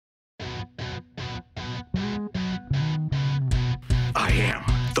am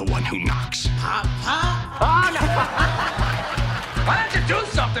the one who knocks. Oh, no. Why don't you do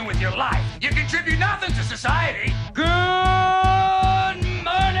something with your life? You contribute nothing to society. Good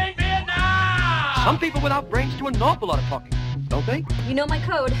morning, Vietnam! Some people without brains do an awful lot of talking, don't they? You know my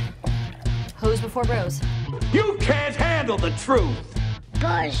code. Hose before bros. You can't handle the truth.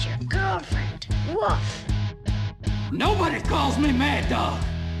 Buzz, your girlfriend. Woof. Nobody calls me Mad Dog.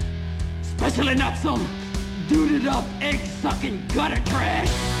 Especially not some duded up, egg-sucking gutter trash.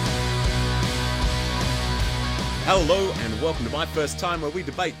 Hello and welcome to My First Time, where we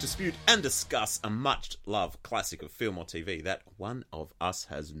debate, dispute and discuss a much-loved classic of film or TV that one of us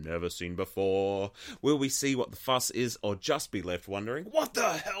has never seen before. Will we see what the fuss is or just be left wondering, what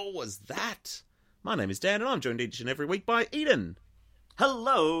the hell was that? My name is Dan and I'm joined each and every week by Eden.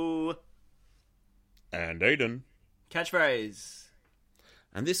 Hello. And Aiden. Catchphrase.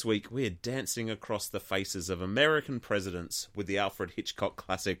 And this week we're dancing across the faces of American presidents with the Alfred Hitchcock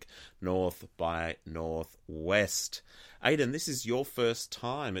classic North by Northwest. Aiden, this is your first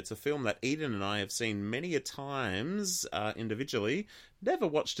time. It's a film that Eden and I have seen many a times individually. Never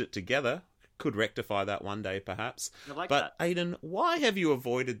watched it together. Could rectify that one day, perhaps. But that. Aiden, why have you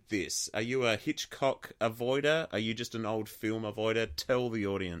avoided this? Are you a Hitchcock avoider? Are you just an old film avoider? Tell the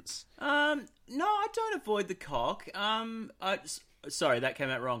audience. No, I don't avoid the cock. Sorry, that came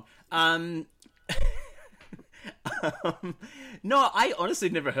out wrong. No, I honestly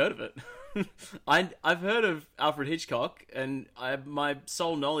never heard of it. I've heard of Alfred Hitchcock, and my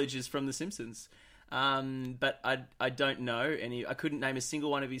sole knowledge is from The Simpsons. But I don't know any. I couldn't name a single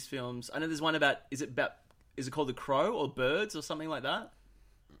one of his films. I know there's one about. Is it called The Crow or Birds or something like that?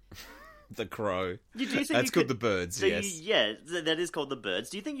 The Crow. Do you think That's called The Birds, so yes. That is called The Birds.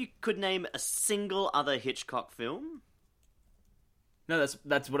 Do you think you could name a single other Hitchcock film? No,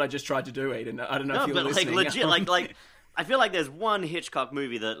 that's what I just tried to do, Aiden. I don't know if you're but listening. legit, like, I feel like there's one Hitchcock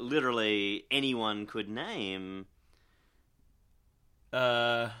movie that literally anyone could name.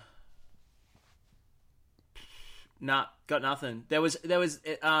 Nah, Got nothing. There's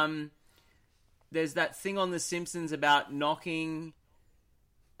that thing on The Simpsons about knocking.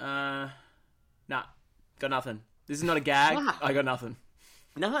 Got nothing. This is not a gag. Wow. I got nothing.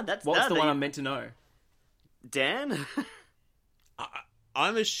 No, What's the one I'm meant to know? Dan?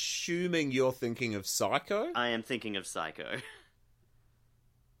 I'm assuming you're thinking of Psycho? I am thinking of Psycho.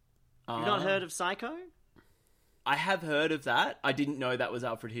 You've not heard of Psycho? I have heard of that. I didn't know that was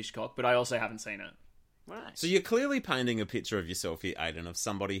Alfred Hitchcock, but I also haven't seen it. Right. So you're clearly painting a picture of yourself here, Aiden, of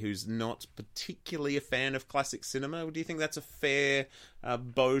somebody who's not particularly a fan of classic cinema. Do you think that's a fair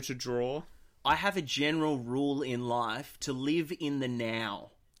bow to draw? I have a general rule in life to live in the now.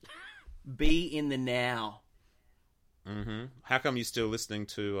 Be in the now. Mm-hmm. How come you're still listening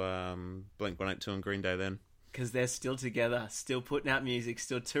to Blink-182 and Green Day then? Because they're still together, still putting out music,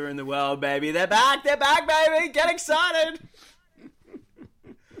 still touring the world, baby. They're back, baby! Get excited!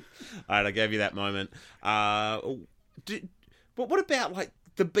 Alright, I gave you that moment. But what about, like,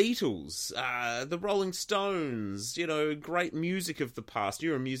 the Beatles, the Rolling Stones, great music of the past?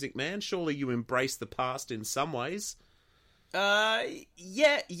 You're a music man. Surely you embrace the past in some ways.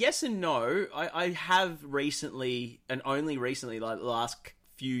 Yes and no. I have recently, and only recently, like the last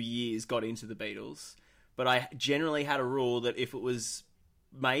few years, got into the Beatles. But I generally had a rule that if it was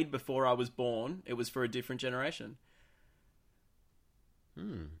made before I was born, it was for a different generation.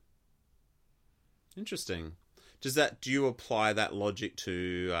 Interesting. Do you apply that logic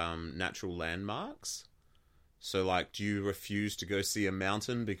to natural landmarks? So, like, do you refuse to go see a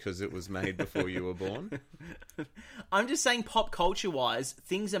mountain because it was made before you were born? I'm just saying, pop culture-wise,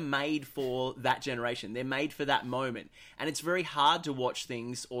 things are made for that generation. They're made for that moment. And it's very hard to watch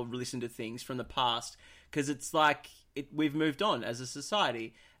things or listen to things from the past because it's like we've moved on as a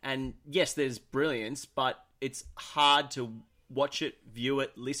society. And yes, there's brilliance, but it's hard to watch it, view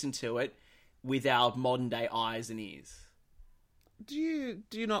it, listen to it with our modern-day eyes and ears. Do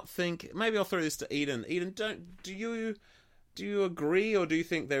you not think? Maybe I'll throw this to Eden. Eden, do you agree, or do you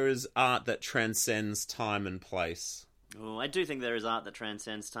think there is art that transcends time and place? Oh, I do think there is art that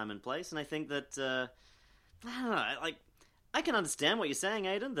transcends time and place, and I think that I don't know. I can understand what you're saying,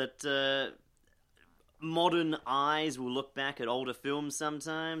 Aiden. That modern eyes will look back at older films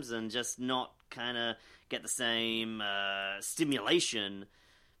sometimes and just not kind of get the same stimulation.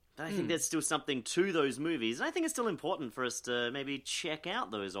 But I think there's still something to those movies. And I think it's still important for us to maybe check out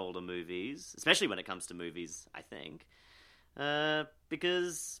those older movies, especially when it comes to movies, I think.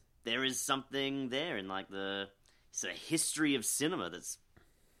 Because there is something there in, like, the sort of history of cinema that's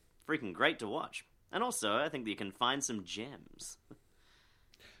freaking great to watch. And also, I think that you can find some gems.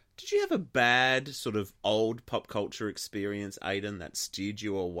 Did Did you have a bad sort of old pop culture experience, Aidan, that steered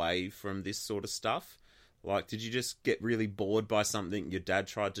you away from this sort of stuff? Like, did you just get really bored by something your dad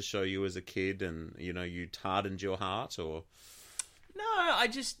tried to show you as a kid and, you hardened your heart, or...? No, I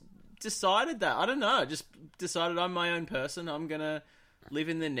just decided that. I don't know. I just decided I'm my own person. I'm going to live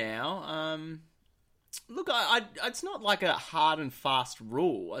in the now. Look, it's not like a hard and fast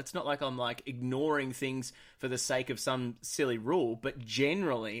rule. It's not like I'm like ignoring things for the sake of some silly rule, but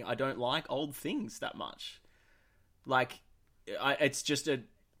generally I don't like old things that much. Like,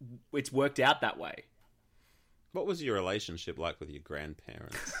 it's worked out that way. What was your relationship like with your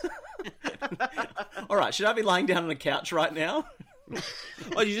grandparents? All right, should I be lying down on a couch right now?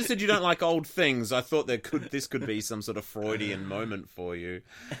 Oh, you just said you don't like old things. I thought this could be some sort of Freudian moment for you.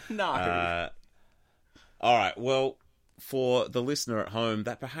 No. All right, well, for the listener at home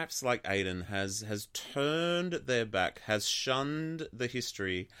that perhaps, like Aidan, has turned their back, has shunned the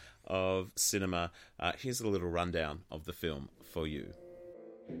history of cinema, here's a little rundown of the film for you.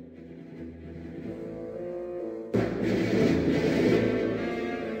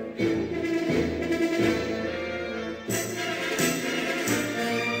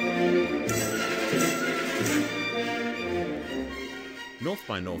 North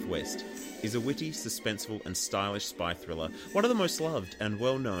by Northwest is a witty, suspenseful and stylish spy thriller, one of the most loved and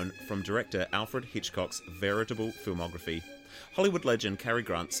well-known from director Alfred Hitchcock's veritable filmography. Hollywood legend Cary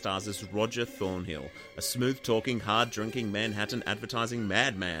Grant stars as Roger Thornhill, a smooth-talking, hard-drinking Manhattan advertising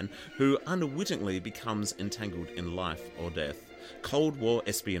madman who unwittingly becomes entangled in life or death. Cold War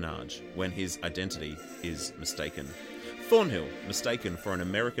espionage, when his identity is mistaken. Thornhill, mistaken for an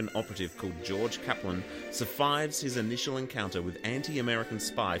American operative called George Kaplan, survives his initial encounter with anti-American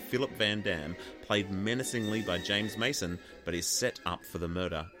spy Philip Van Damme, played menacingly by James Mason, but is set up for the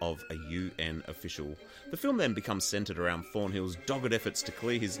murder of a UN official. The film then becomes centred around Thornhill's dogged efforts to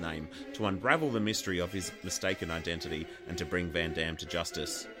clear his name, to unravel the mystery of his mistaken identity, and to bring Van Damme to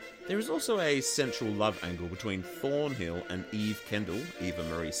justice. There is also a central love angle between Thornhill and Eve Kendall, Eva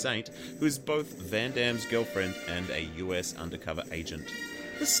Marie Saint, who is both Van Damme's girlfriend and a US undercover agent.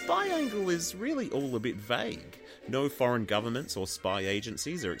 The spy angle is really all a bit vague. No foreign governments or spy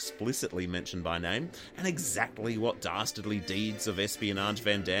agencies are explicitly mentioned by name, and exactly what dastardly deeds of espionage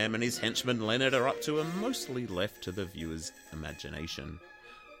Van Damme and his henchman Leonard are up to are mostly left to the viewer's imagination.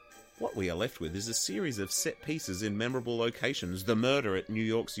 What we are left with is a series of set pieces in memorable locations: the murder at New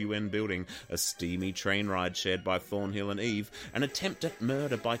York's UN building, a steamy train ride shared by Thornhill and Eve, an attempt at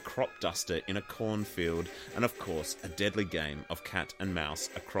murder by crop duster in a cornfield, and of course a deadly game of cat and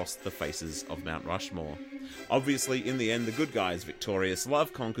mouse across the faces of Mount Rushmore. Obviously, in the end, the good guy is victorious,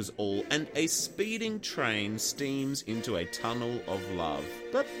 love conquers all, and a speeding train steams into a tunnel of love.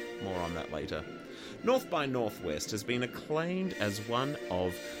 But more on that later. North by Northwest has been acclaimed as one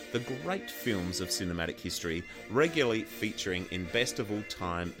of the great films of cinematic history, regularly featuring in best of all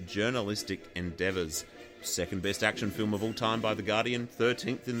time journalistic endeavours. Second best action film of all time by The Guardian,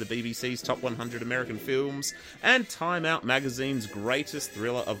 13th in the BBC's Top 100 American Films, and Time Out magazine's greatest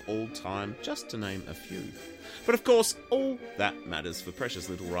thriller of all time, just to name a few. But of course, all that matters for precious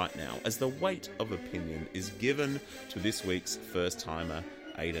little right now, as the weight of opinion is given to this week's first-timer,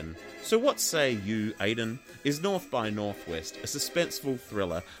 Aidan. So what say you, Aidan? Is North by Northwest a suspenseful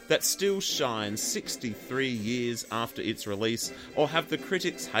thriller that still shines 63 years after its release, or have the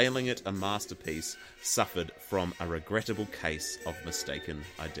critics hailing it a masterpiece suffered from a regrettable case of mistaken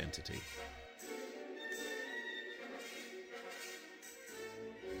identity?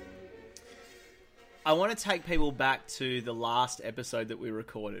 I want to take people back to the last episode that we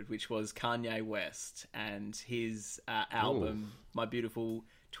recorded, which was Kanye West and his album, My Beautiful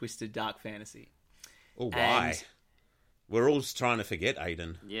Twisted Dark Fantasy. Oh, why? And we're all just trying to forget,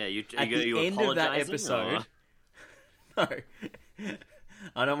 Aidan. Yeah, you at the end of that apologising, episode... No.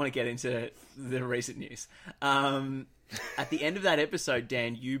 I don't want to get into the recent news. At the end of that episode,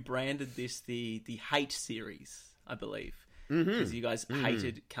 Dan, you branded this the Hate series, I believe. Because you guys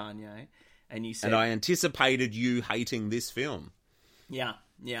hated Kanye. And you said... And I anticipated you hating this film. Yeah.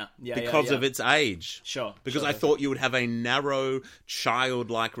 Because of its age. Sure. Because I thought you would have a narrow,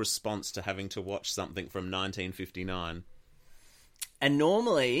 childlike response to having to watch something from 1959. And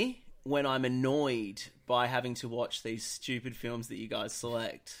normally, when I'm annoyed by having to watch these stupid films that you guys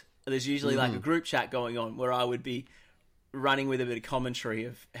select, there's usually like a group chat going on where I would be running with a bit of commentary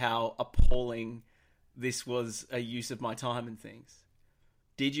of how appalling this was a use of my time and things.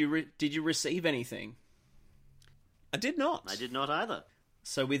 Did you receive anything? I did not. I did not either.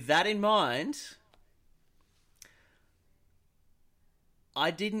 So with that in mind,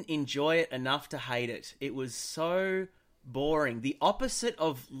 I didn't enjoy it enough to hate it. It was so boring. The opposite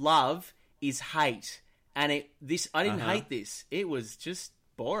of love is hate. And I didn't hate this. It was just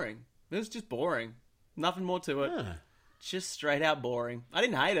boring. It was just boring. Nothing more to it. Just straight out boring. I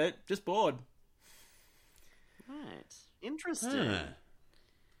didn't hate it. Just bored. Right. Interesting.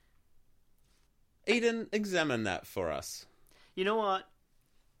 Eden, examine that for us. You know what?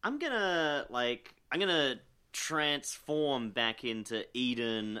 I'm gonna transform back into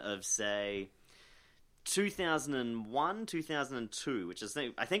Eden of, say, 2001, 2002, which is,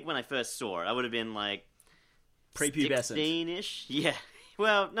 I think when I first saw it, I would have been like prepubescent. 16-ish. Yeah.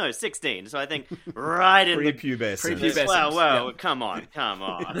 Well, no, 16. So I think right in the prepubescent. Well, yeah. Come on.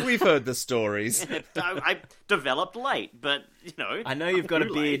 We've heard the stories. I developed late, but I know you've got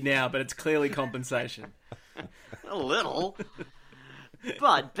a beard now, but it's clearly compensation. A little.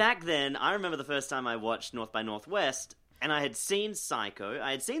 But back then, I remember the first time I watched North by Northwest, and I had seen Psycho, I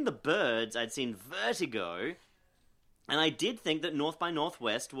had seen The Birds, I'd seen Vertigo, and I did think that North by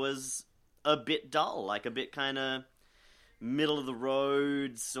Northwest was a bit dull, like a bit kind of middle of the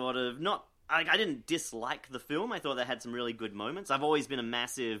road, sort of. Not, I didn't dislike the film. I thought they had some really good moments. I've always been a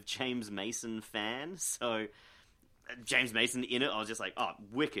massive James Mason fan, so James Mason in it, I was just like, oh,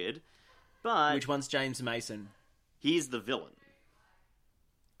 wicked. But which one's James Mason? He's the villain.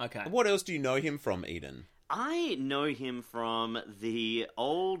 Okay. What else do you know him from, Eden? I know him from the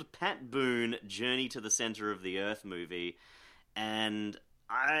old Pat Boone Journey to the Center of the Earth movie, and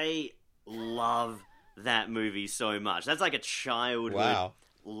I love that movie so much. That's like a childhood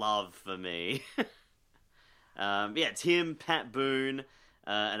love for me. Yeah, it's him, Pat Boone,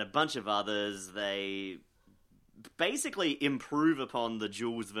 and a bunch of others. They basically improve upon the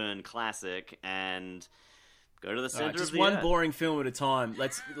Jules Verne classic and go to the center of the just one earth. boring film at a time.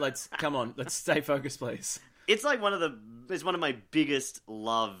 Let's come on. Let's stay focused, please. It's like it's one of my biggest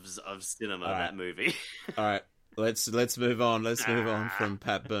loves of cinema. All right. That movie. All right, let's move on. Let's move on from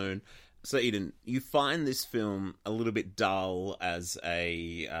Pat Boone. So, Eden, you find this film a little bit dull as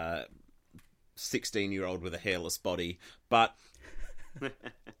a 16-year-old with a hairless body, but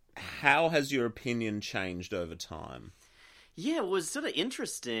how has your opinion changed over time? Yeah, it was sort of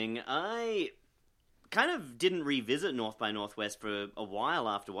interesting. I kind of didn't revisit North by Northwest for a while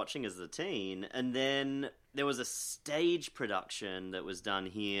after watching as a teen, and then there was a stage production that was done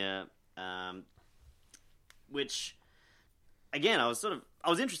here, which, again, I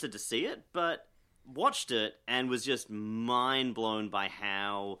was interested to see it, but watched it and was just mind blown by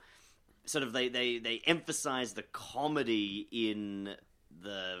how sort of they emphasize the comedy in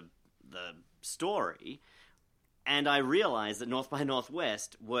the story. And I realized that North by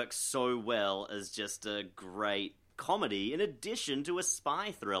Northwest works so well as just a great comedy in addition to a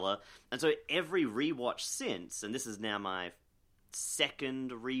spy thriller. And so every rewatch since, and this is now my second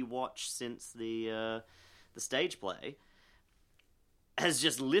rewatch since the stage play, has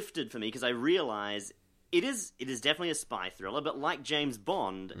just lifted for me because I realize it is definitely a spy thriller, but like James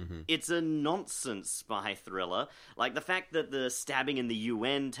Bond, it's a nonsense spy thriller. Like the fact that the stabbing in the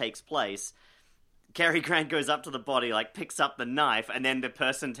UN takes place, Cary Grant goes up to the body, like, picks up the knife, and then the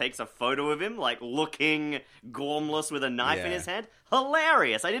person takes a photo of him, like, looking gormless with a knife in his hand.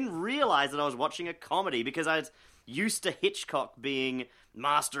 Hilarious! I didn't realize that I was watching a comedy because I was used to Hitchcock being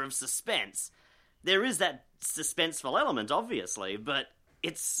master of suspense. There is that suspenseful element, obviously, but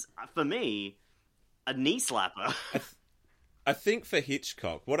it's, for me, a knee slapper. I think for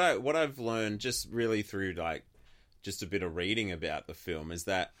Hitchcock, what I've learned just really through, like, just a bit of reading about the film is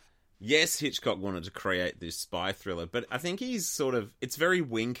that yes, Hitchcock wanted to create this spy thriller, but I think it's very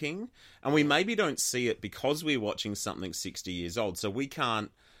winking, and we maybe don't see it because we're watching something 60 years old, so we can't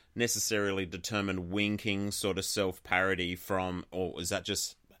necessarily determine winking sort of self-parody from, or is that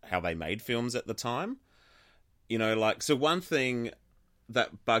just how they made films at the time? You know, like, so one thing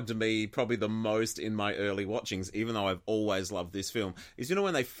that bugged me probably the most in my early watchings, even though I've always loved this film, is, you know,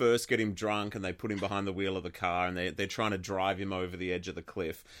 when they first get him drunk and they put him behind the wheel of the car and they're trying to drive him over the edge of the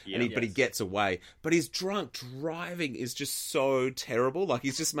cliff, but he gets away. But his drunk driving is just so terrible. Like,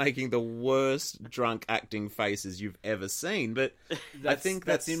 he's just making the worst drunk acting faces you've ever seen. But I think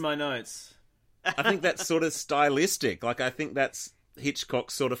that's in my notes. I think that's sort of stylistic. Like, I think that's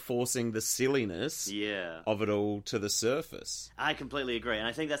Hitchcock sort of forcing the silliness of it all to the surface. I completely agree, and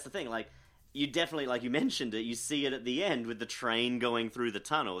I think that's the thing. Like, you definitely, like you mentioned it, you see it at the end with the train going through the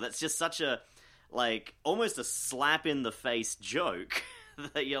tunnel. That's just such a, like, almost a slap in the face joke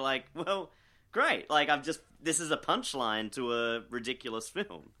that you're like, well, great. Like, this is a punchline to a ridiculous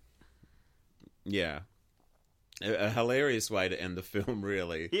film. Yeah. A hilarious way to end the film,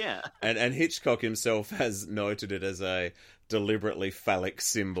 really. Yeah. And Hitchcock himself has noted it as a deliberately phallic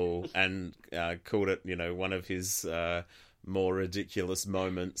symbol and called it, one of his more ridiculous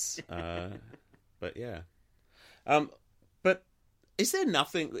moments. But yeah. But is there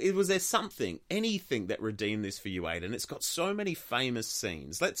was there anything that redeemed this for you, Aidan? It's got so many famous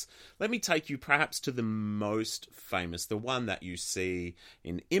scenes. Let me take you perhaps to the most famous, the one that you see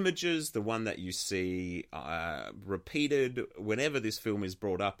in images, the one that you see repeated whenever this film is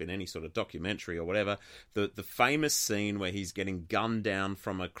brought up in any sort of documentary or whatever. The famous scene where he's getting gunned down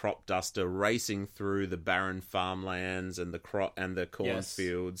from a crop duster, racing through the barren farmlands and the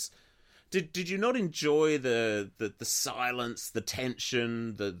cornfields. Did you not enjoy the silence, the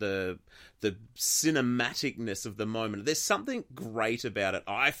tension, the cinematicness of the moment? There's something great about it,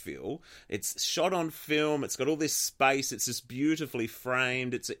 I feel. It's shot on film, it's got all this space, it's just beautifully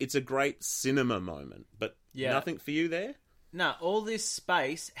framed, it's a great cinema moment. But nothing for you there? No, all this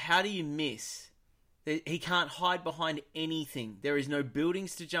space, how do you miss? He can't hide behind anything. There is no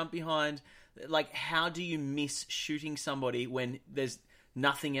buildings to jump behind. Like, how do you miss shooting somebody when there's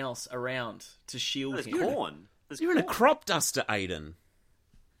nothing else around to shield him? There's corn. You're in a crop duster, Aidan.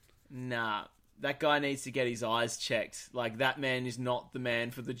 Nah, that guy needs to get his eyes checked. Like, that man is not the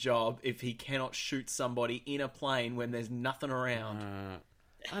man for the job if he cannot shoot somebody in a plane when there's nothing around.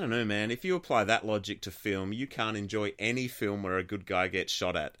 I don't know, man. If you apply that logic to film, you can't enjoy any film where a good guy gets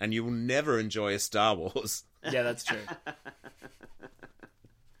shot at, and you will never enjoy a Star Wars. Yeah, that's true.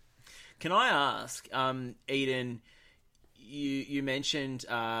 Can I ask, Eden, you mentioned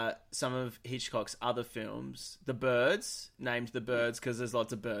some of Hitchcock's other films. The Birds, named The Birds because there's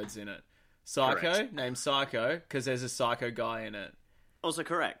lots of birds in it. Psycho, correct. named Psycho because there's a psycho guy in it. Also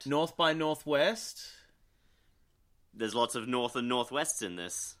correct. North by Northwest. There's lots of north and northwests in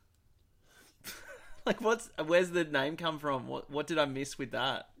this. Like, where's the name come from? What did I miss with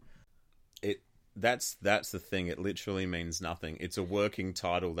that? That's the thing. It literally means nothing. It's a working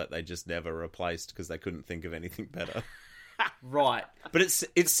title that they just never replaced because they couldn't think of anything better. Right. But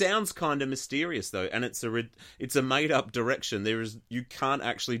it sounds kind of mysterious though, and it's a made up direction. You can't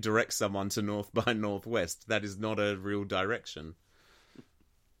actually direct someone to North by Northwest. That is not a real direction.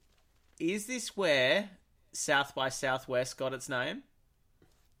 Is this where South by Southwest got its name?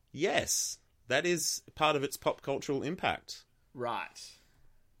 Yes, that is part of its pop cultural impact. Right.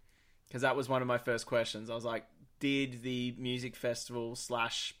 Because that was one of my first questions. I was like, did the music festival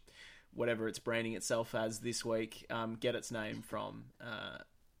 / whatever it's branding itself as this week get its name from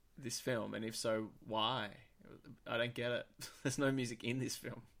this film? And if so, why? I don't get it. There's no music in this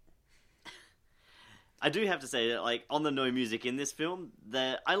film. I do have to say that, like, on the no music in this film,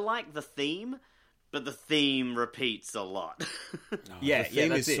 I like the theme, but the theme repeats a lot. The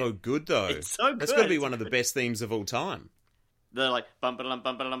theme is so good, though. It's so good. That's got to be one of the best themes of all time. They're like bum ba dum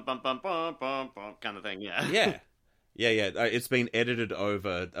bum ba dum bum bum bum bum bum kind of thing, yeah. Yeah. It's been edited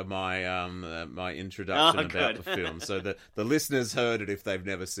over my my introduction about the film, so the listeners heard it if they've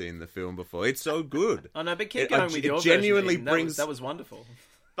never seen the film before. It's so good. Oh no, but keep going with your genuinely version. brings. That was wonderful.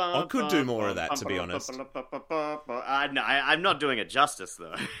 I could do more of that, to be honest. No, I'm not doing it justice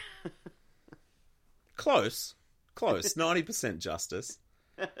though. Close, 90% justice.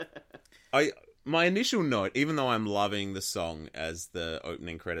 My initial note, even though I'm loving the song as the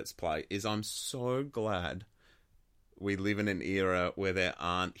opening credits play, is I'm so glad we live in an era where there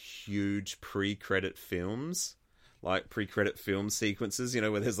aren't huge pre-credit films, like pre-credit film sequences,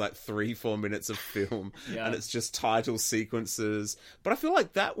 where there's like 3-4 minutes of film and it's just title sequences. But I feel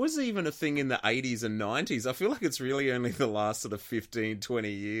like that was even a thing in the 80s and 90s. I feel like it's really only the last sort of 15,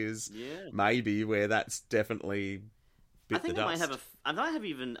 20 years, maybe, where that's definitely bit the dust. I might have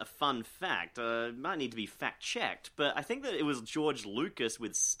even a fun fact. It might need to be fact-checked, but I think that it was George Lucas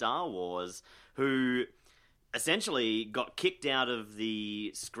with Star Wars who essentially got kicked out of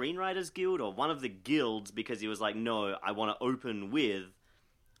the Screenwriters Guild, or one of the guilds, because he was like, no, I want to open with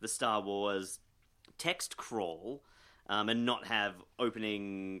the Star Wars text crawl and not have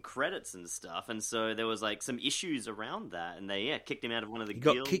opening credits and stuff. And so there was like some issues around that, and they kicked him out of one of the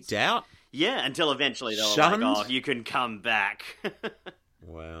guilds. Got kicked out? Yeah, until eventually they were Shunned? like, oh, you can come back.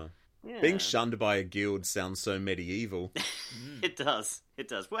 Wow. Yeah. Being shunned by a guild sounds so medieval. It does.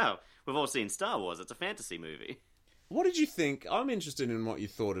 Well, we've all seen Star Wars. It's a fantasy movie. What did you think? I'm interested in what you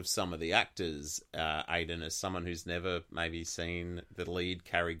thought of some of the actors, Aidan, as someone who's never maybe seen the lead,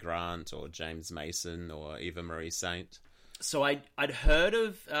 Cary Grant or James Mason or Eva Marie Saint. So I'd heard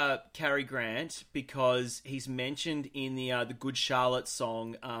of Cary Grant because he's mentioned in the Good Charlotte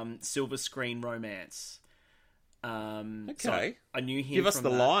song Silver Screen Romance. Okay. So I knew him. Give us from the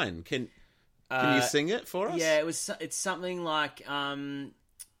that. line. Can you sing it for us? Yeah, it's something like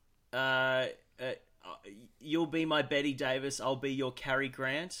you'll be my Betty Davis, I'll be your Cary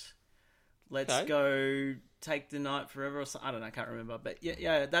Grant. Let's go take the night forever, or something. I don't know, I can't remember. But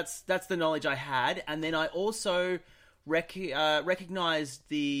yeah, that's the knowledge I had. And then I also recognized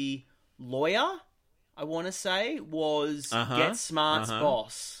the lawyer, I want to say, was Get Smart's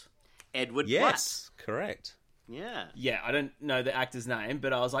boss. Edward Yes, Platt. correct. Yeah. Yeah, I don't know the actor's name,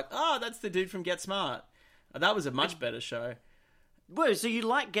 but I was like, oh, that's the dude from Get Smart. That was a much better show. Whoa, so you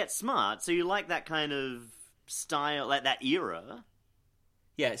like Get Smart? So you like that kind of style, like that era?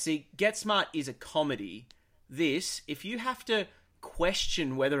 Yeah, see, Get Smart is a comedy. This, if you have to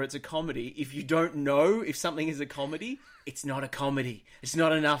question whether it's a comedy, if you don't know if something is a comedy, it's not a comedy. It's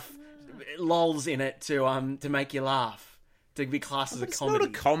not enough lols in it to make you laugh, to be classed as a comedy. It's not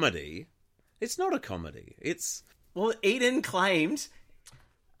a comedy. It's not a comedy. It's... Well, Eden claimed...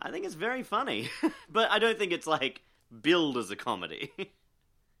 I think it's very funny. But I don't think it's, like, billed as a comedy.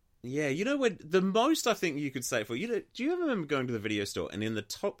 Yeah, you know when the most I think you could say for do you ever remember going to the video store and in the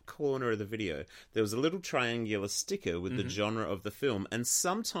top corner of the video there was a little triangular sticker with the genre of the film, and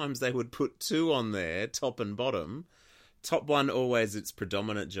sometimes they would put two on there, top and bottom. Top one always its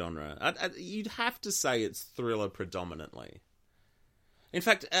predominant genre. You'd have to say it's thriller predominantly. In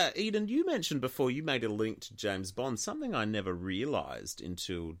fact, Eden, you mentioned before you made a link to James Bond, something I never realised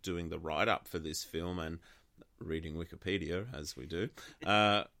until doing the write-up for this film and reading Wikipedia, as we do,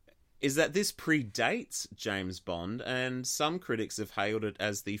 is that this predates James Bond, and some critics have hailed it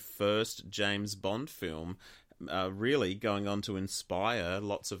as the first James Bond film, really going on to inspire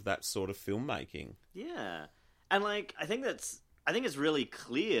lots of that sort of filmmaking. Yeah. And, like, I think it's really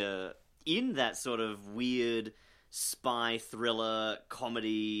clear in that sort of weird spy thriller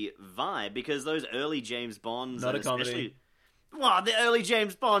comedy vibe, because those early James Bonds, not a comedy. Well, the early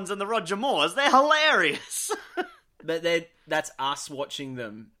James Bonds and the Roger Moores, they're hilarious. But that's us watching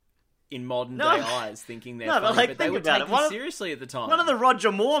them in modern day eyes, thinking they're funny, like, but they were taken seriously at the time. One of the Roger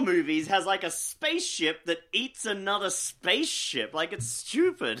Moore movies has like a spaceship that eats another spaceship. Like, it's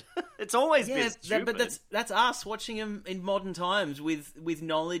stupid. It's always been stupid. But that's us watching them in modern times with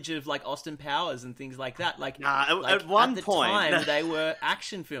knowledge of like Austin Powers and things like that. Like, at one point, time, they were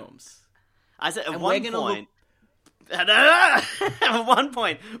action films. I said at one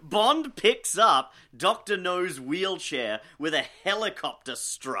point, Bond picks up Dr. No's wheelchair with a helicopter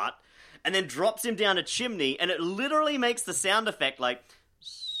strut and then drops him down a chimney, and it literally makes the sound effect like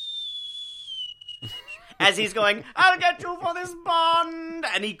as he's going, I'll get you for this Bond,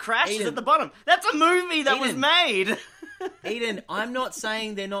 and he crashes at the bottom. That's a movie that was made. Eden, I'm not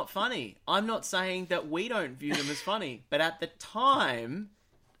saying they're not funny. I'm not saying that we don't view them as funny. But at the time,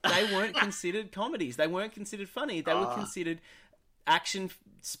 they weren't considered comedies. They weren't considered funny. They were considered action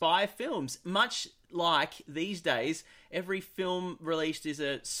spy films. Much like these days, every film released is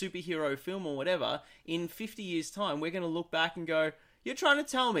a superhero film or whatever. In 50 years' time, we're going to look back and go, you're trying to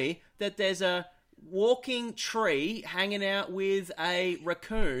tell me that there's a walking tree hanging out with a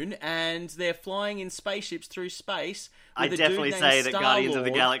raccoon and they're flying in spaceships through space. I definitely say that Guardians of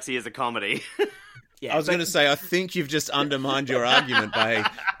the Galaxy is a comedy. Yeah, I was going to say, I think you've just undermined your argument by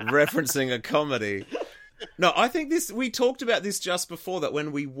referencing a comedy. No, I think we talked about this just before, that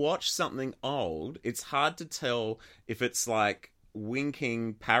when we watch something old, it's hard to tell if it's like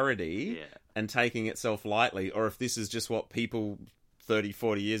winking parody and taking itself lightly, or if this is just what people 30,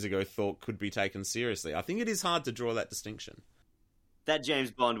 40 years ago thought could be taken seriously. I think it is hard to draw that distinction. That James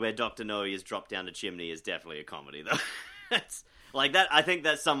Bond where Dr. No is dropped down a chimney is definitely a comedy, though. It's like that. I think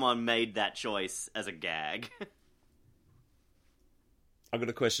that someone made that choice as a gag. I've got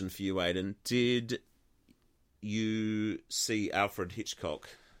a question for you, Aidan. Did you see Alfred Hitchcock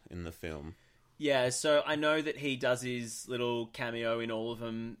in the film? Yeah, so I know that he does his little cameo in all of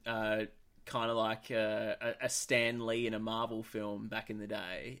them, kind of like a Stan Lee in a Marvel film back in the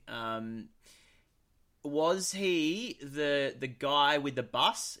day. Was he the guy with the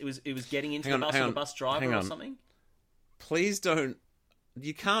bus? It was getting into the bus or the bus driver or something? Please don't...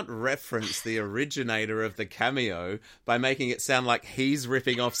 You can't reference the originator of the cameo by making it sound like he's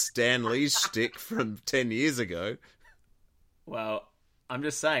ripping off Stan Lee's shtick from 10 years ago. Well, I'm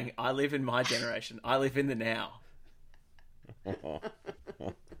just saying, I live in my generation. I live in the now.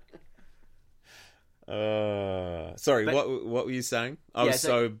 Sorry, what were you saying? I was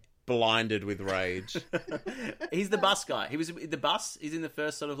so blinded with rage. He's the bus guy. He was the bus. He's in the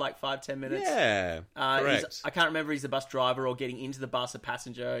first sort of like 5-10 minutes. Yeah, correct. I can't remember if he's the bus driver or getting into the bus, a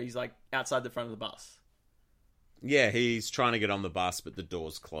passenger. He's like outside the front of the bus. Yeah, he's trying to get on the bus, but the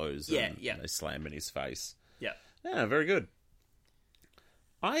doors close. Yeah. They slam in his face. Yeah. Yeah, very good.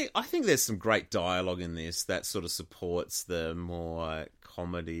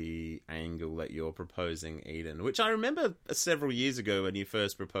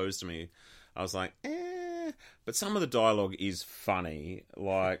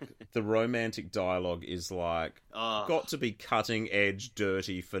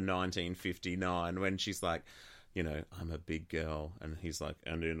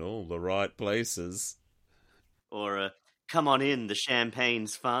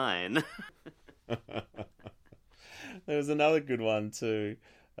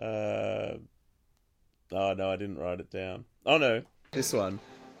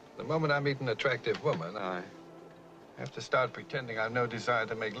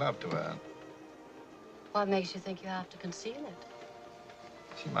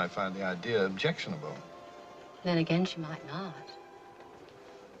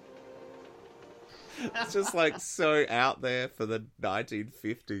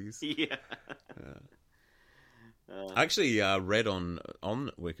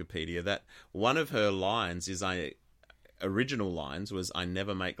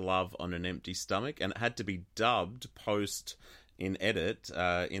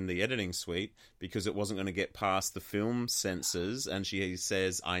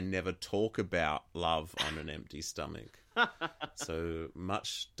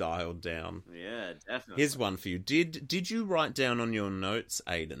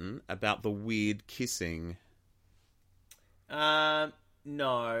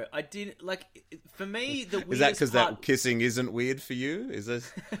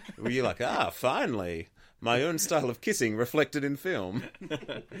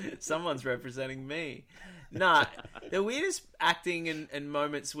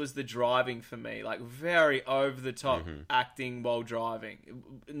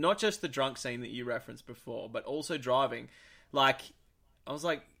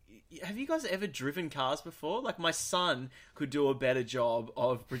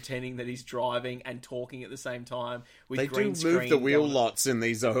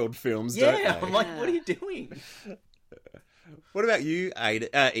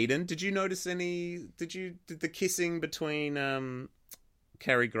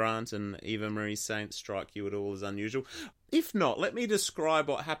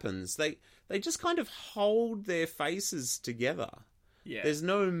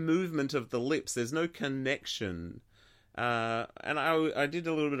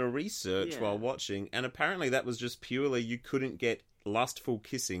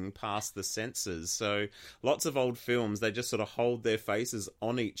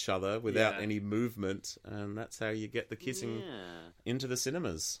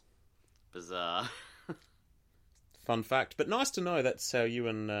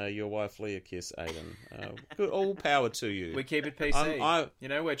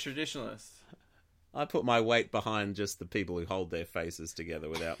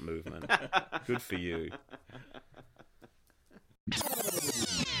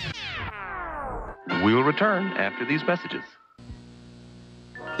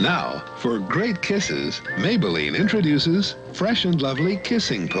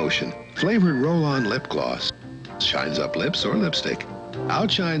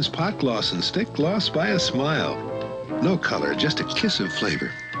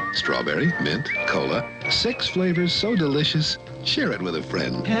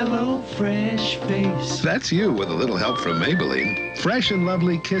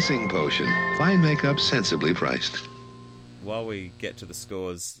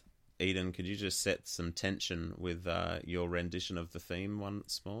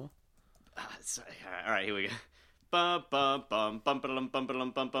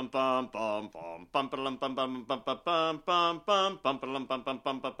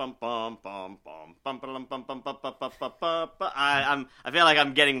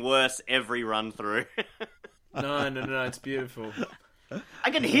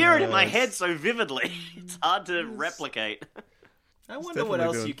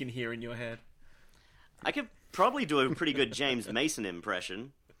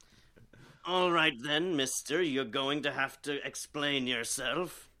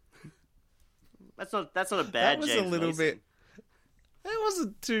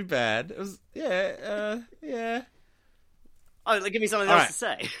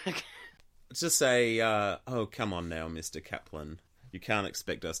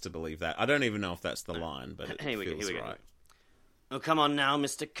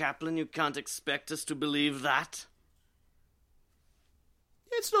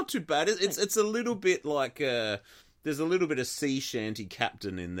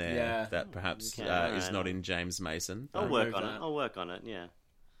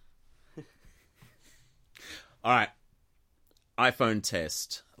 All right. iPhone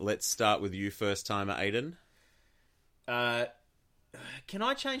test. Let's start with you first timer, Aiden. Can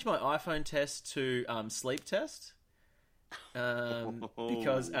I change my iPhone test to sleep test?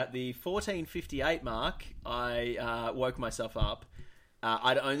 Because at the 14:58 mark, I woke myself up.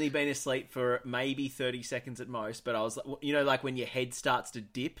 I'd only been asleep for maybe 30 seconds at most, but I was, like when your head starts to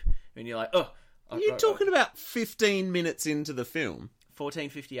dip and you're like, oh. Are you talking about 15 minutes into the film?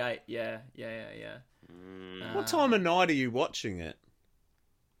 14:58, yeah. What time of night are you watching it?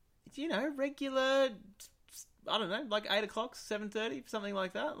 Regular, I don't know, like 8 o'clock, 7:30, something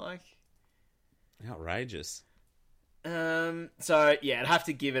like that. Like, outrageous. So yeah, I'd have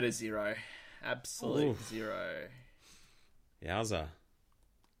to give it a 0. Absolute 0. Yowza.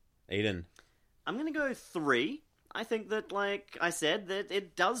 Eden. I'm going to go 3. I think that, like I said, that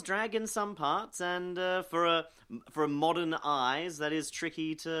it does drag in some parts, and for a modern eyes, that is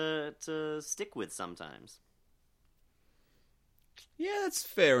tricky to stick with sometimes. Yeah, that's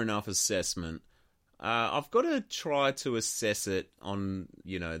fair enough assessment. I've got to try to assess it on,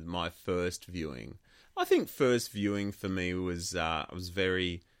 my first viewing. I think first viewing for me was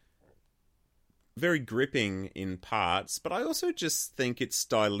very, very gripping in parts, but I also just think it's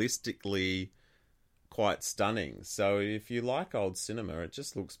stylistically quite stunning. So if you like old cinema, it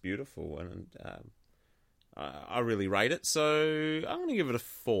just looks beautiful, and I really rate it. So I'm going to give it a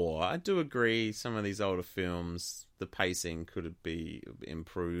 4. I do agree some of these older films, the pacing could be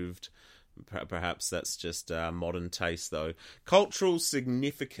improved. Perhaps that's just modern taste, though. Cultural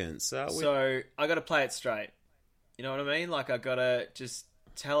significance. So I got to play it straight. You know what I mean? Like, I got to just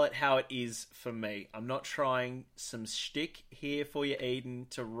tell it how it is for me. I'm not trying some shtick here for you, Eden,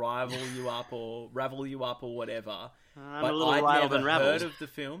 to rival you up or ravel you up or whatever. I'm a little riled and raveled. Heard of the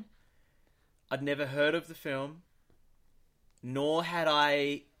film. I'd never heard of the film, nor had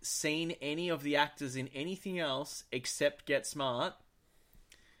I seen any of the actors in anything else except Get Smart.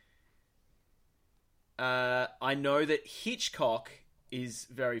 I know that Hitchcock is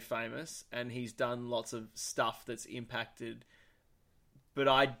very famous, and he's done lots of stuff that's impacted, but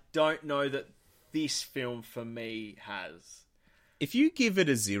I don't know that this film for me has. If you give it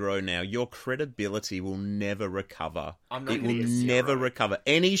a 0 now, your credibility will never recover. It will never recover.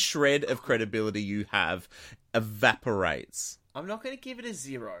 Any shred of credibility you have evaporates. I'm not going to give it a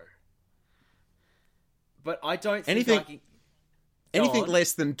 0. But I don't think anything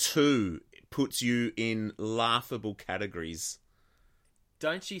less than 2 puts you in laughable categories.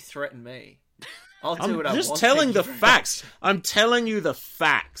 Don't you threaten me. I'll do I'm what I want. just telling the facts. I'm telling you the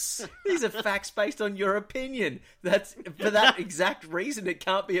facts. These are facts based on your opinion. That's for that exact reason it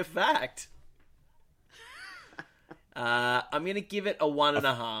can't be a fact. I'm going to give it a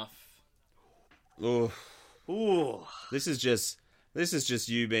 1.5. Ooh. This is just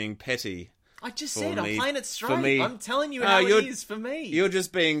you being petty. I just said I'm playing it straight. I'm telling you how it is for me. You're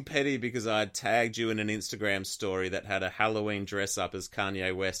just being petty because I tagged you in an Instagram story that had a Halloween dress up as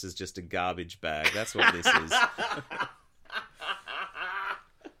Kanye West as just a garbage bag. That's what this is.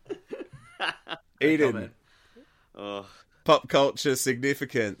 Eden. Pop culture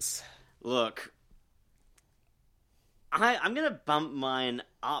significance. Look, I'm going to bump mine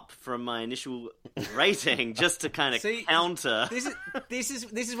up from my initial rating just to kind of counter. This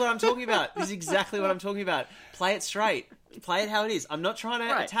is what I'm talking about. This is exactly what I'm talking about. Play it straight. Play it how it is. I'm not trying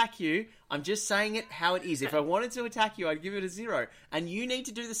to attack you. I'm just saying it how it is. If I wanted to attack you, I'd give it a 0. And you need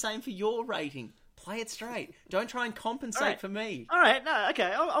to do the same for your rating. Play it straight. Don't try and compensate for me. All right. No,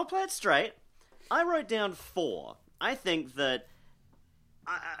 okay. I'll play it straight. I wrote down 4. I think that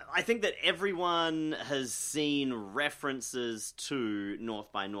everyone has seen references to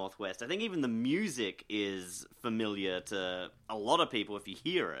North by Northwest. I think even the music is familiar to a lot of people if you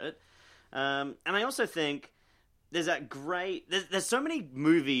hear it. And I also think there's that great... There's so many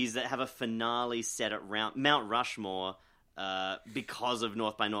movies that have a finale set at Mount Rushmore because of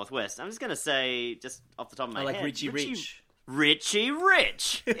North by Northwest. I'm just going to say, just off the top of my head... Richie Rich. Richie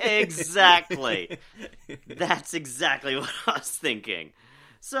Rich! Exactly. That's exactly what I was thinking.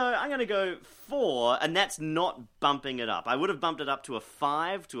 So I'm going to go 4, and that's not bumping it up. I would have bumped it up to a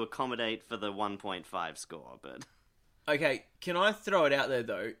 5 to accommodate for the 1.5 score, but... Okay, can I throw it out there,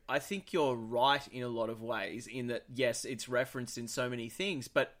 though? I think you're right in a lot of ways, in that, yes, it's referenced in so many things,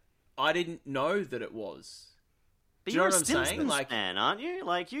 but I didn't know that it was. But do you know you're what I'm a Simpsons saying? fan, aren't you?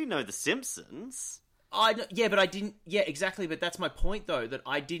 Like, you know The Simpsons. Yeah, but I didn't... Yeah, exactly, but that's my point, though, that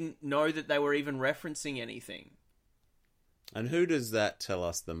I didn't know that they were even referencing anything. And who does that tell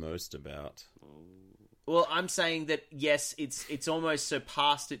us the most about? Well, I'm saying that, yes, it's almost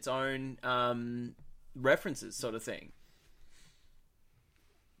surpassed its own references sort of thing.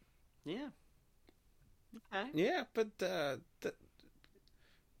 Yeah. Okay. Yeah, but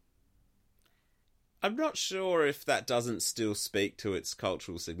I'm not sure if that doesn't still speak to its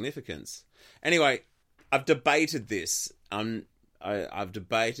cultural significance. Anyway, I've debated this. I've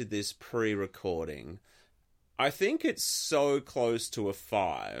debated this pre-recording. I think it's so close to a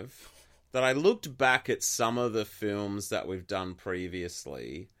 5 that I looked back at some of the films that we've done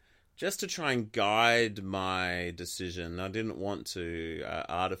previously just to try and guide my decision. I didn't want to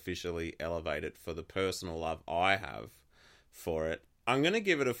artificially elevate it for the personal love I have for it. I'm going to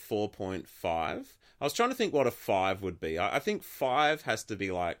give it a 4.5. I was trying to think what a 5 would be. I think 5 has to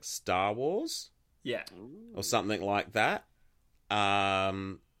be like Star Wars. Yeah. Or something like that.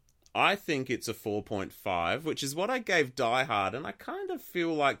 I think it's a 4.5, which is what I gave Die Hard, and I kind of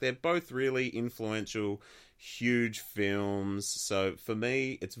feel like they're both really influential, huge films. So for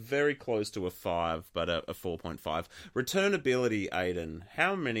me, it's very close to a 5, but a 4.5. Returnability, Aiden.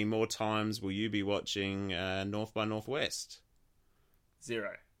 How many more times will you be watching North by Northwest?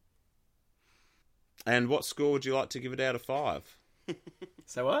 0. And what score would you like to give it out of 5?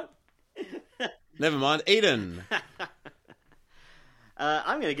 So what? Never mind. Eden.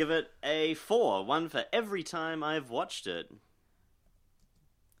 I'm going to give it a 4. 1 for every time I've watched it.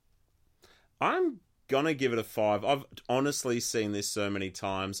 I'm going to give it a 5. I've honestly seen this so many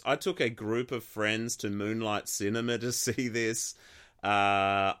times. I took a group of friends to Moonlight Cinema to see this.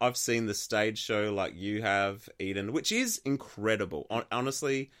 I've seen the stage show like you have, Eden, which is incredible.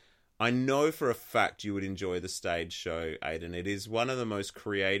 Honestly, I know for a fact you would enjoy the stage show, Aiden. It is one of the most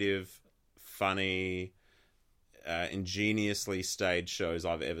creative, funny, ingeniously staged shows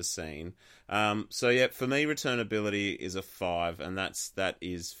I've ever seen. So yeah, for me, Returnability is a 5, and that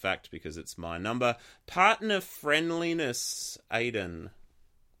is fact because it's my number. Partner friendliness, Aiden.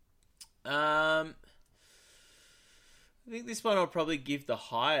 I think this one I'll probably give the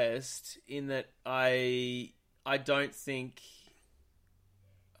highest in that I don't think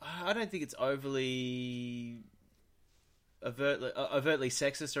it's overtly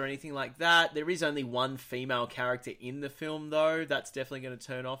sexist or anything like that. There is only one female character in the film, though. That's definitely going to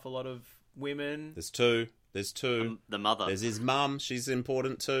turn off a lot of women. There's two. The mother. There's his mum. She's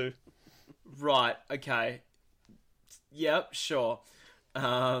important too. Right. Okay. Yep. Sure.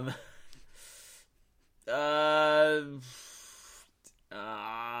 2.5.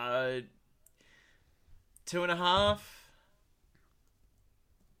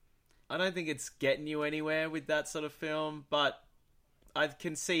 I don't think it's getting you anywhere with that sort of film, but I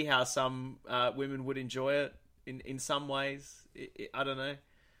can see how some women would enjoy it in some ways. I don't know.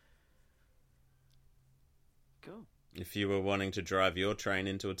 Cool. If you were wanting to drive your train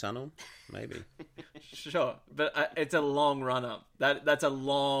into a tunnel, maybe. Sure, but it's a long run-up. That's a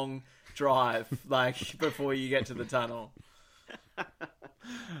long drive, like, before you get to the tunnel.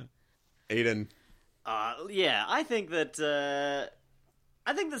 Eden. Yeah, I think that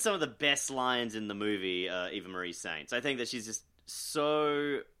some of the best lines in the movie are Eva Marie Saint's. I think that she's just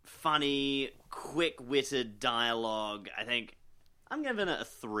so funny, quick-witted dialogue. I think I'm giving it a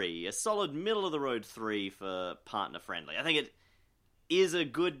 3. A solid middle-of-the-road 3 for partner-friendly. I think it is a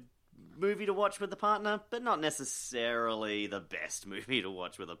good movie to watch with a partner, but not necessarily the best movie to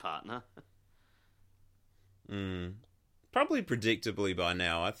watch with a partner. Probably predictably by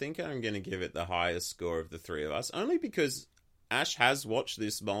now, I think I'm going to give it the highest score of the three of us, only because Ash has watched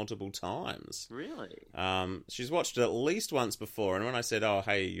this multiple times. Really? She's watched it at least once before, and when I said, oh,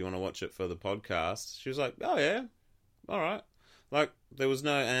 hey, you want to watch it for the podcast? She was like, oh, yeah, all right. Like, there was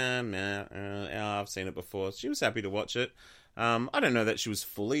no, I've seen it before. She was happy to watch it. I don't know that she was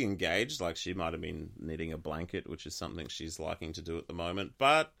fully engaged, like she might have been knitting a blanket, which is something she's liking to do at the moment,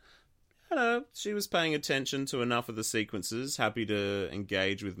 but I don't know, she was paying attention to enough of the sequences, happy to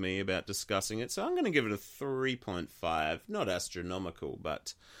engage with me about discussing it, so I'm going to give it a 3.5. Not astronomical,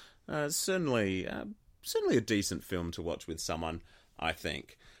 but certainly a decent film to watch with someone, I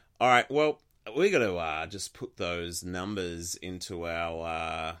think. All right, well, we're going to just put those numbers into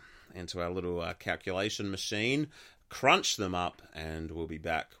our little calculation machine, crunch them up, and we'll be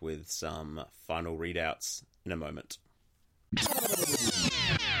back with some final readouts in a moment.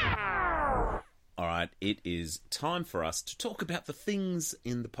 All right, it is time for us to talk about the things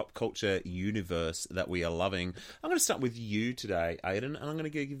in the pop culture universe that we are loving. I'm going to start with you today, Aiden, and I'm going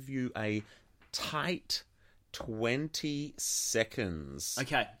to give you a tight 20 seconds.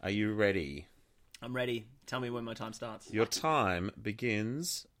 Okay. Are you ready? I'm ready. Tell me when my time starts. Your time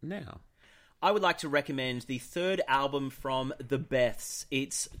begins now. I would like to recommend the third album from The Beths.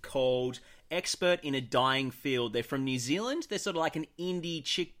 It's called Expert in a Dying Field. They're from New Zealand. They're sort of like an indie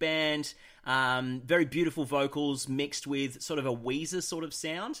chick band. Very beautiful vocals mixed with sort of a Weezer sort of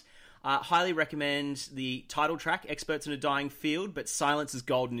sound. Highly recommend the title track, Experts in a Dying Field, but Silence is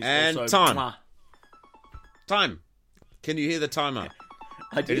Golden is And also... time. Mwah. Time. Can you hear the timer?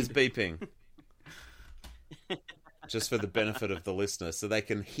 I did. It is beeping. Just for the benefit of the listener, so they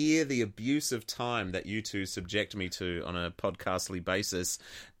can hear the abuse of time that you two subject me to on a podcastly basis.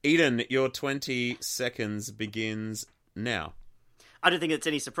 Eden, your 20 seconds begins now. I don't think it's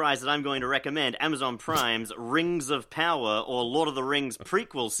any surprise that I'm going to recommend Amazon Prime's Rings of Power, or Lord of the Rings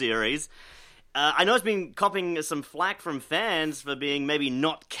prequel series. I know it's been copping some flack from fans for being maybe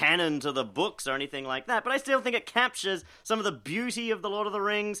not canon to the books or anything like that, but I still think it captures some of the beauty of the Lord of the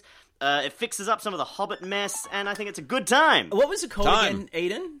Rings. It fixes up some of the Hobbit mess, and I think it's a good time. What was it called again,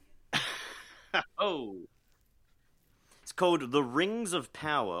 Eden? It's called The Rings of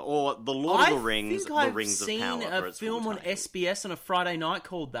Power, or The Lord of the Rings, The Rings of Power. I've seen a film on SBS on a Friday night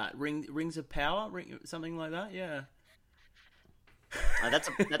called that, Rings of Power, something like that, yeah.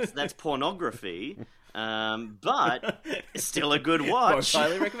 That's pornography, but it's still a good watch. Both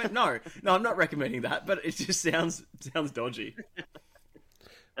highly recommend. No, I'm not recommending that, but it just sounds dodgy.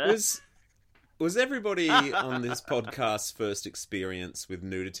 Was everybody on this podcast's first experience with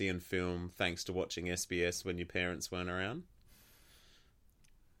nudity in film thanks to watching SBS when your parents weren't around?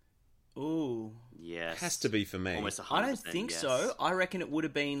 Ooh, yes, has to be for me. Almost 100%, I don't think so. I reckon it would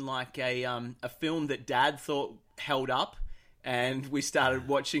have been like a film that Dad thought held up, and we started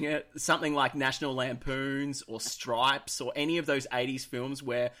watching it. Something like National Lampoons or Stripes or any of those 80s films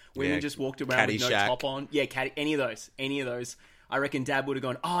where women just walked around with no top on. Yeah, any of those. I reckon Dad would have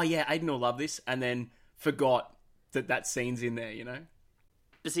gone, oh yeah, Aiden will love this, and then forgot that scene's in there, you know?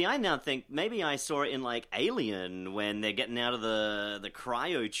 But see, I now think maybe I saw it in, like, Alien, when they're getting out of the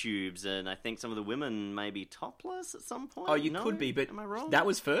cryo tubes, and I think some of the women may be topless at some point. Oh, you could be, but am I wrong? That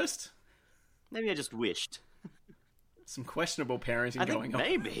was first? Maybe I just wished. Some questionable parenting going on.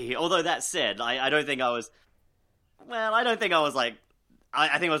 Maybe. Although that said, I don't think I was... Well, I don't think I was, like...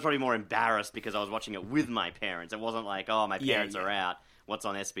 I think I was probably more embarrassed because I was watching it with my parents. It wasn't like, oh, my parents are out. What's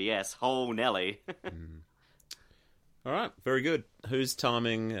on SBS? Oh, Nelly. All right, very good. Who's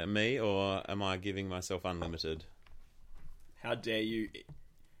timing me, or am I giving myself unlimited? How dare you?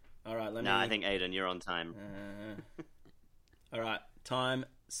 All right, let me... No, I think, Aiden, you're on time. All right, time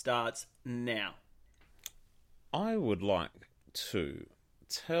starts now. I would like to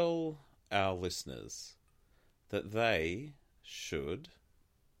tell our listeners that they should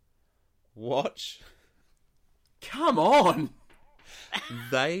watch... Come on!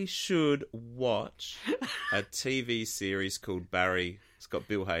 They should watch a TV series called Barry. It's got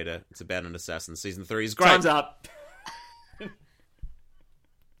Bill Hader. It's about an assassin. Season 3 is great. Time's up.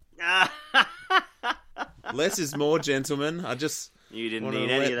 Less is more, gentlemen. You didn't need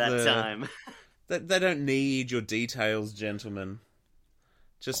any of that time. They don't need your details, gentlemen.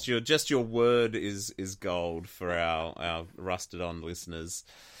 Just your word is gold for our rusted on listeners.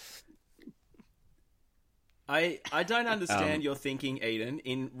 I don't understand your thinking, Eden,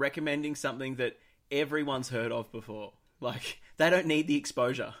 in recommending something that everyone's heard of before. Like, they don't need the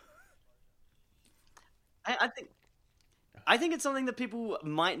exposure. I think it's something that people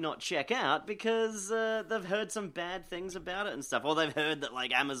might not check out because they've heard some bad things about it and stuff. Or they've heard that,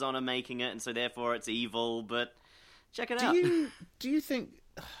 like, Amazon are making it and so therefore it's evil, but check it out. Do you think...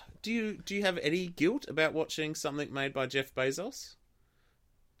 Do you have any guilt about watching something made by Jeff Bezos?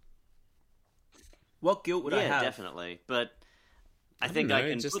 What guilt would I have? Yeah, definitely. But I think I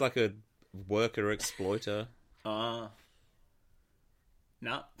can just like a worker exploiter. No.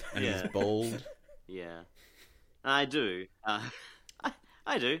 And he's bald. Yeah. I do.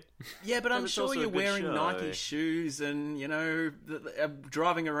 I do. Yeah, but I'm it's sure also a you're good wearing show. Nike shoes and, you know,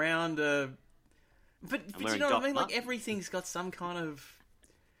 driving around. But you know what I mean? Like, everything's got some kind of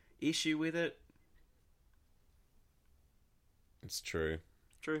issue with it. It's true.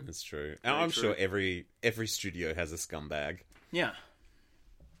 It's true. Very sure every studio has a scumbag. Yeah.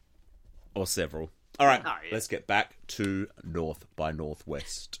 Or several. All right, yeah. Let's get back to North by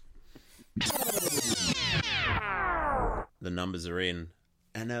Northwest. The numbers are in.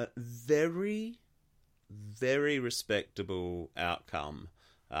 And a very, very respectable outcome.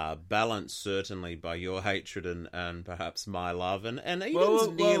 Balanced, certainly, by your hatred and perhaps my love and Eden's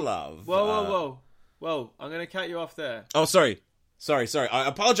near love. Whoa. I'm going to cut you off there. Oh, sorry. I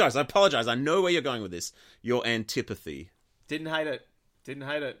apologize. I know where you're going with this. Your antipathy. Didn't hate it.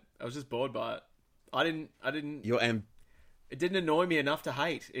 I was just bored by it. I didn't. It didn't annoy me enough to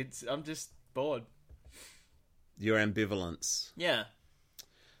hate. I'm just bored. Your ambivalence. Yeah.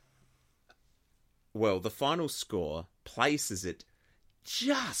 Well, the final score places it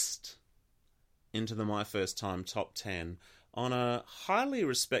just into the My First Time top 10